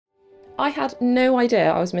I had no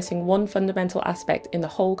idea I was missing one fundamental aspect in the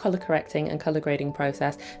whole colour correcting and colour grading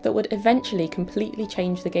process that would eventually completely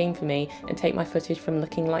change the game for me and take my footage from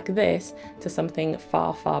looking like this to something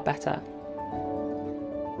far, far better.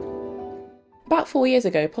 About 4 years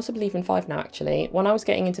ago, possibly even 5 now actually, when I was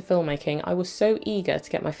getting into filmmaking, I was so eager to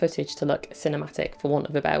get my footage to look cinematic, for want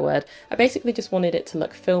of a better word. I basically just wanted it to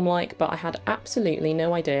look film-like, but I had absolutely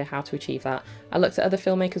no idea how to achieve that. I looked at other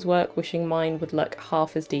filmmakers' work, wishing mine would look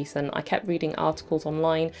half as decent. I kept reading articles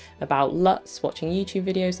online about LUTs, watching YouTube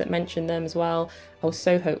videos that mentioned them as well. I was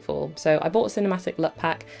so hopeful. So I bought a cinematic LUT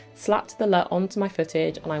pack, slapped the LUT onto my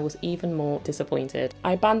footage, and I was even more disappointed.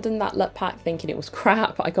 I abandoned that LUT pack thinking it was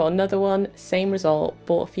crap. I got another one, same result,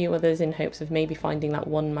 bought a few others in hopes of maybe finding that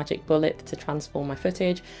one magic bullet to transform my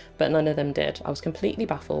footage, but none of them did. I was completely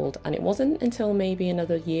baffled, and it wasn't until maybe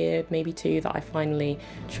another year, maybe 2, that I finally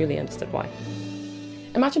truly understood why.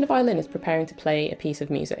 Imagine a violinist preparing to play a piece of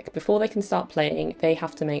music. Before they can start playing, they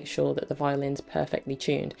have to make sure that the violin's perfectly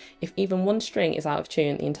tuned. If even one string is out of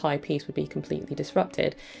tune, the entire piece would be completely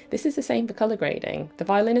disrupted. This is the same for colour grading. The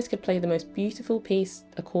violinist could play the most beautiful piece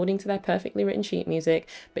according to their perfectly written sheet music,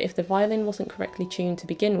 but if the violin wasn't correctly tuned to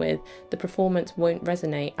begin with, the performance won't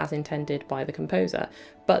resonate as intended by the composer.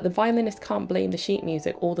 But the violinist can't blame the sheet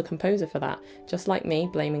music or the composer for that. Just like me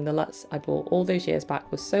blaming the LUTs I bought all those years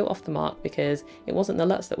back was so off the mark because it wasn't the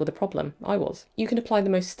LUTs that were the problem, I was. You can apply the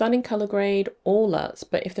most stunning colour grade or LUTs,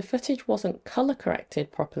 but if the footage wasn't colour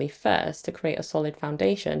corrected properly first to create a solid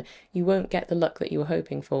foundation, you won't get the look that you were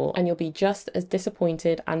hoping for, and you'll be just as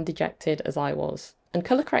disappointed and dejected as I was. And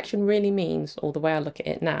colour correction really means, or the way I look at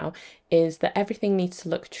it now, is that everything needs to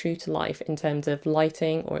look true to life in terms of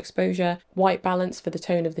lighting or exposure, white balance for the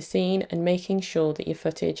tone of the scene, and making sure that your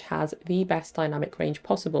footage has the best dynamic range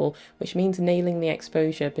possible, which means nailing the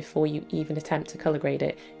exposure before you even attempt to colour grade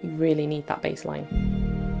it. You really need that baseline.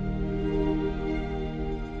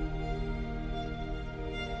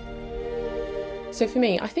 So for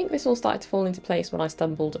me, I think this all started to fall into place when I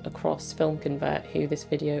stumbled across Film Convert, who this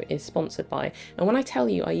video is sponsored by. And when I tell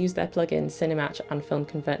you I use their plugins Cinematch and Film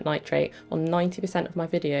Convert Nitrate on 90% of my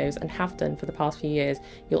videos and have done for the past few years,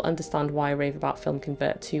 you'll understand why I rave about Film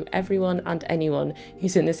Convert to everyone and anyone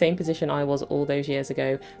who's in the same position I was all those years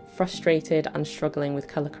ago, frustrated and struggling with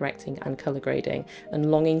colour correcting and colour grading,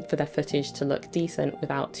 and longing for their footage to look decent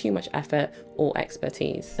without too much effort or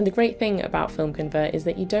expertise. And the great thing about Film Convert is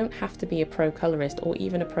that you don't have to be a pro colorist or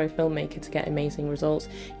even a pro filmmaker to get amazing results.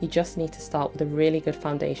 You just need to start with a really good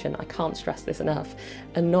foundation. I can't stress this enough.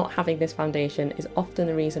 And not having this foundation is often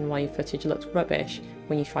the reason why your footage looks rubbish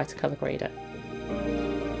when you try to colour grade it.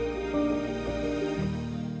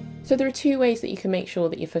 So there are 2 ways that you can make sure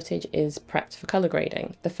that your footage is prepped for colour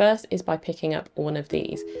grading. The first is by picking up one of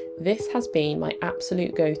these. This has been my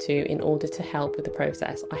absolute go-to in order to help with the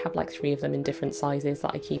process. I have like 3 of them in different sizes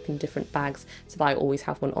that I keep in different bags so that I always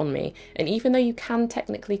have one on me. And even though you can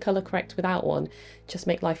technically colour correct without one, just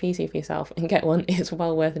make life easier for yourself and get one. It's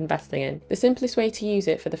well worth investing in. The simplest way to use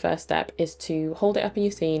it for the first step is to hold it up in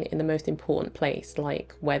your scene in the most important place,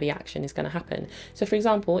 like where the action is going to happen. So for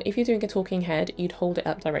example, if you're doing a talking head, you'd hold it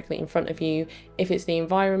up directly in front of you. If it's the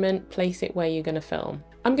environment, place it where you're going to film.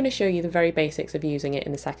 I'm going to show you the very basics of using it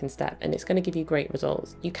in the second step, and it's going to give you great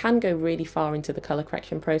results. You can go really far into the colour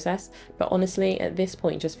correction process, but honestly, at this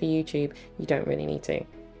point, just for YouTube, you don't really need to.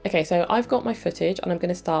 Okay, so I've got my footage and I'm going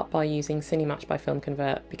to start by using Cinematch by Film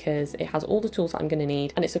Convert because it has all the tools that I'm going to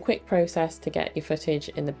need and it's a quick process to get your footage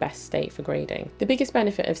in the best state for grading. The biggest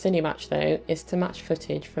benefit of Cinematch though is to match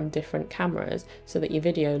footage from different cameras so that your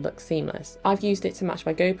video looks seamless. I've used it to match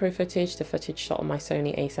my GoPro footage to footage shot on my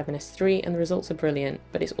Sony a7S III and the results are brilliant,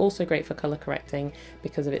 but it's also great for colour correcting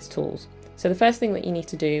because of its tools. So the first thing that you need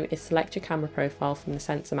to do is select your camera profile from the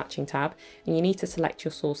sensor matching tab, and you need to select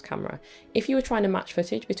your source camera. If you were trying to match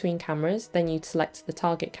footage between cameras, then you'd select the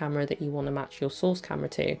target camera that you want to match your source camera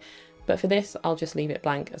to. But for this, I'll just leave it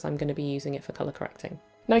blank as I'm going to be using it for colour correcting.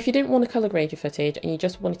 Now, if you didn't want to colour grade your footage and you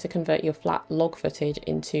just wanted to convert your flat log footage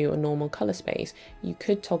into a normal colour space, you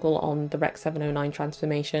could toggle on the Rec. 709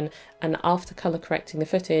 transformation, and after colour correcting the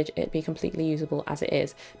footage, it'd be completely usable as it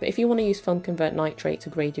is. But if you want to use Film Convert Nitrate to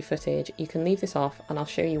grade your footage, you can leave this off and I'll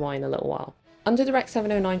show you why in a little while. Under the Rec.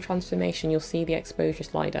 709 transformation, you'll see the exposure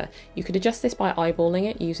slider. You could adjust this by eyeballing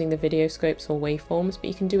it using the video scopes or waveforms, but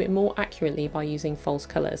you can do it more accurately by using false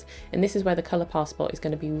colours. And this is where the colour passport is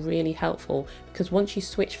going to be really helpful, because once you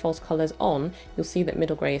switch false colours on, you'll see that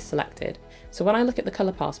middle grey is selected. So when I look at the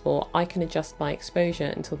colour passport, I can adjust my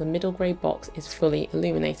exposure until the middle grey box is fully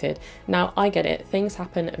illuminated. Now, I get it, things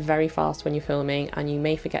happen very fast when you're filming and you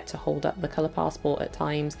may forget to hold up the colour passport at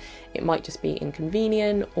times. It might just be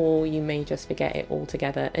inconvenient, or you may just forget it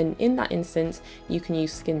altogether. And in that instance, you can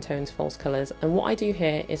use skin tones false colours. And what I do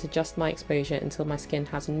here is adjust my exposure until my skin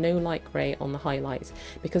has no light grey on the highlights,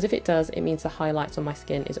 because if it does, it means the highlights on my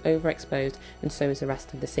skin is overexposed and so is the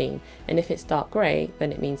rest of the scene. And if it's dark grey,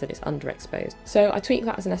 then it means that it's underexposed. So I tweak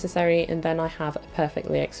that as necessary, and then I have a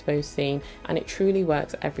perfectly exposed scene, and it truly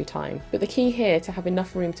works every time. But the key here to have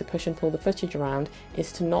enough room to push and pull the footage around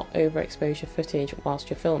is to not overexpose your footage whilst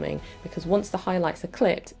you're filming, because once the highlights are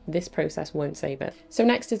clipped, this process won't save it. So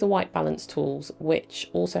next is the white balance tools, which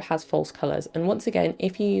also has false colours. And once again,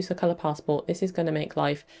 if you use the colour passport, this is going to make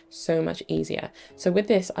life so much easier. So with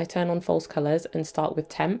this, I turn on false colours and start with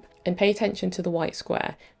temp, and pay attention to the white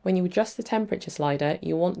square. When you adjust the temperature slider,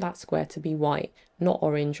 you want that square to be white, not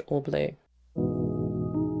orange or blue.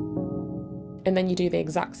 And then you do the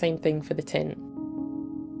exact same thing for the tint.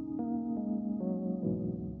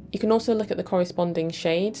 You can also look at the corresponding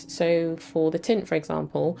shades. So for the tint, for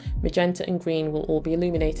example, magenta and green will all be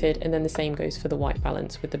illuminated, and then the same goes for the white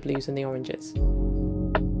balance with the blues and the oranges.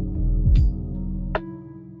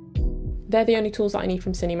 They're the only tools that I need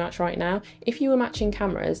from Cinematch right now. If you were matching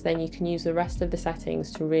cameras, then you can use the rest of the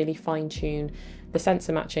settings to really fine tune the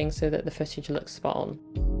sensor matching so that the footage looks spot on.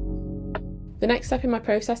 The next step in my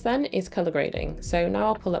process then is colour grading. So now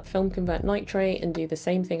I'll pull up Film Convert Nitrate and do the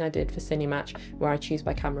same thing I did for Cinematch, where I choose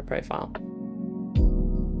by camera profile.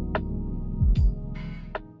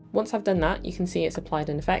 Once I've done that, you can see it's applied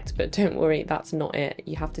an effect, but don't worry, that's not it.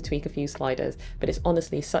 You have to tweak a few sliders, but it's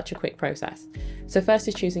honestly such a quick process. So first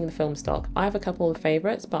is choosing the film stock. I have a couple of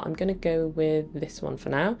favourites, but I'm going to go with this one for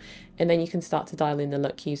now. And then you can start to dial in the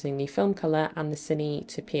look using the film colour and the Cine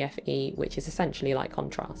to PFE, which is essentially like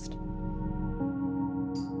contrast.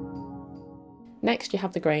 Next you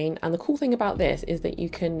have the grain, and the cool thing about this is that you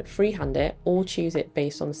can freehand it or choose it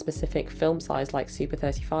based on the specific film size like Super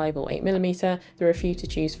 35 or 8mm. There are a few to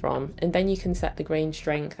choose from, and then you can set the grain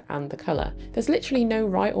strength and the colour. There's literally no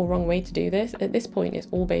right or wrong way to do this. At this point it's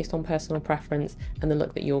all based on personal preference and the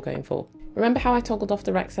look that you're going for. Remember how I toggled off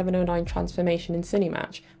the Rec. 709 transformation in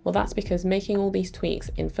Cinematch? Well, that's because making all these tweaks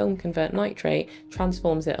in Film Convert Nitrate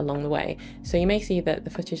transforms it along the way. So you may see that the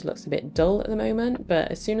footage looks a bit dull at the moment, but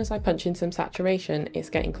as soon as I punch in some saturation, it's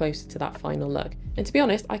getting closer to that final look. And to be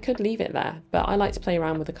honest, I could leave it there, but I like to play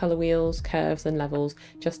around with the colour wheels, curves and levels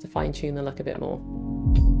just to fine tune the look a bit more.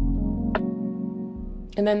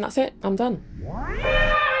 And then that's it, I'm done.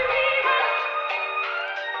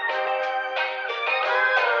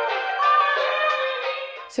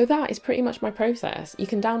 So that is pretty much my process. You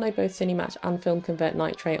can download both Cinematch and Film Convert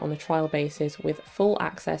Nitrate on a trial basis with full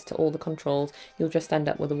access to all the controls. You'll just end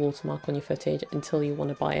up with a watermark on your footage until you want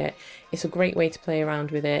to buy it. It's a great way to play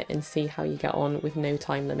around with it and see how you get on with no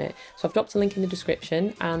time limit. So I've dropped a link in the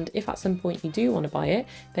description, and if at some point you do want to buy it,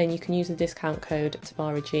 then you can use the discount code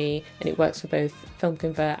TAMARAG, and it works for both Film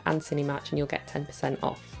Convert and Cinematch, and you'll get 10%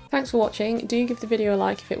 off. Thanks for watching. Do give the video a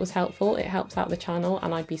like if it was helpful. It helps out the channel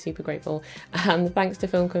and I'd be super grateful. And thanks to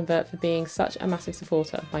Film Convert for being such a massive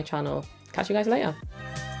supporter of my channel. Catch you guys later.